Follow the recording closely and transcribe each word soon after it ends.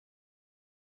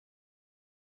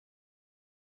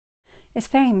It's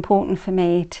very important for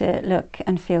me to look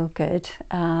and feel good.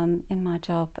 In my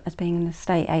job as being an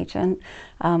estate agent,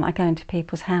 I go into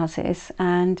people's houses,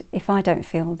 and if I don't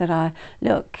feel that I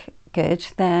look good,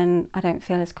 then I don't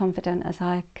feel as confident as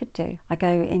I could do. I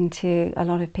go into a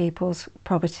lot of people's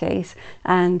properties,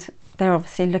 and they're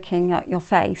obviously looking at your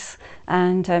face,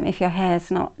 and if your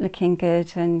hair's not looking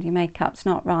good and your makeup's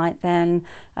not right, then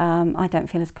I don't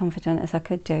feel as confident as I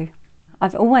could do.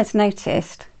 I've always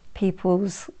noticed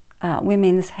people's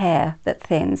women's hair that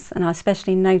thins, and I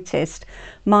especially noticed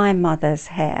my mother's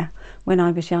hair when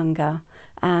I was younger,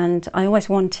 and I always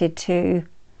wanted to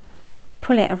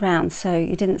pull it around so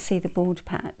you didn't see the bald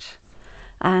patch.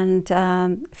 And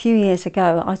a few years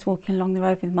ago I was walking along the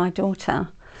road with my daughter,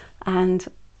 and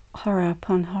horror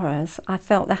upon horrors, I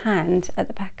felt the hand at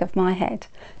the back of my head,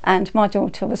 and my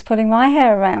daughter was pulling my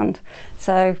hair around.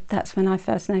 So that's when I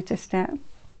first noticed it.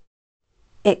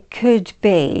 It could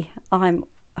be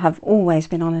have always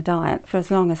been on a diet for as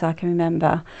long as I can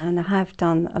remember, and I have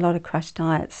done a lot of crash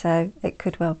diets, so it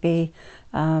could well be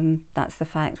that's the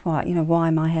fact why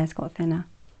my hair's got thinner.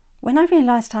 When I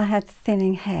realised I had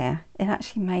thinning hair, it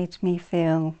actually made me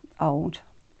feel old,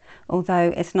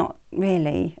 although it's not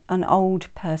really an old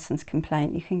person's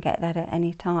complaint. You can get that at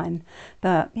any time,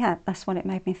 but yeah, that's what it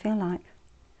made me feel like.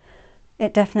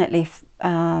 It definitely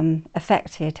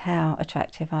affected how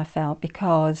attractive I felt,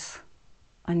 because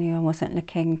I knew I wasn't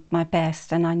looking my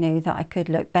best, and I knew that I could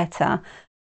look better.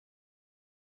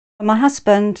 My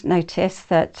husband noticed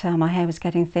that my hair was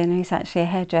getting thinner. He's actually a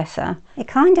hairdresser. It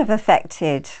kind of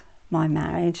affected my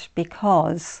marriage,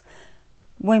 because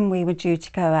when we were due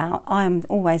to go out, I'm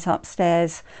always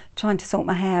upstairs trying to sort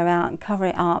my hair out and cover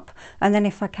it up, and then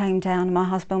if I came down, my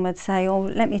husband would say, "Oh,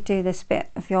 let me do this bit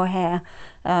of your hair,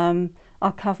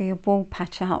 I'll cover your bald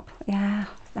patch up." Yeah,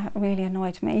 that really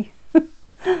annoyed me.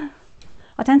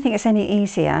 I don't think it's any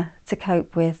easier to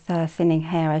cope with thinning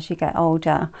hair as you get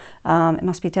older. It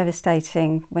must be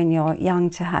devastating when you're young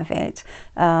to have it,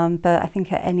 but I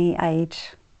think at any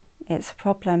age it's a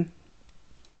problem.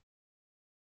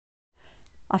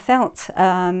 I felt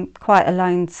quite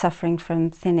alone suffering from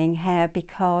thinning hair,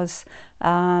 because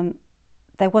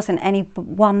there wasn't any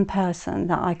one person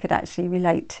that I could actually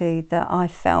relate to that I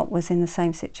felt was in the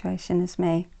same situation as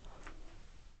me.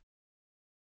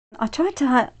 I tried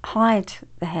to hide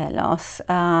the hair loss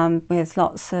with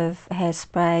lots of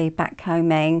hairspray,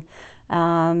 backcombing,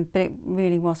 but it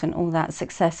really wasn't all that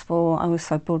successful. I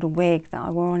also bought a wig that I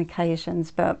wore on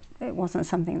occasions, but it wasn't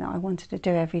something that I wanted to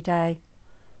do every day.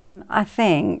 I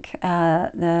think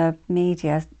the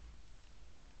media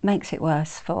makes it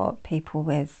worse for people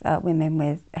with women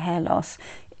with hair loss.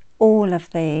 All of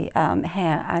the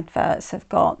hair adverts have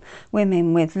got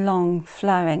women with long,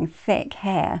 flowing, thick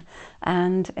hair,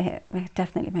 and it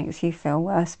definitely makes you feel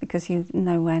worse, because you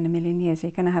nowhere in a million years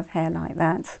you're going to have hair like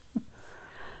that.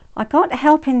 I got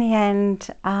help in the end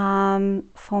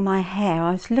for my hair.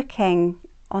 I was looking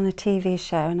on a TV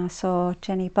show and I saw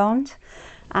Jenny Bond,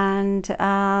 and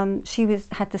she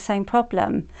had the same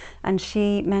problem, and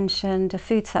she mentioned a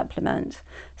food supplement.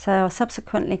 So I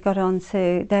subsequently got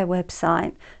onto their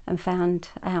website and found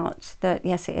out that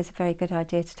yes, it is a very good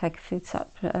idea to take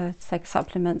take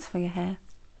supplements for your hair.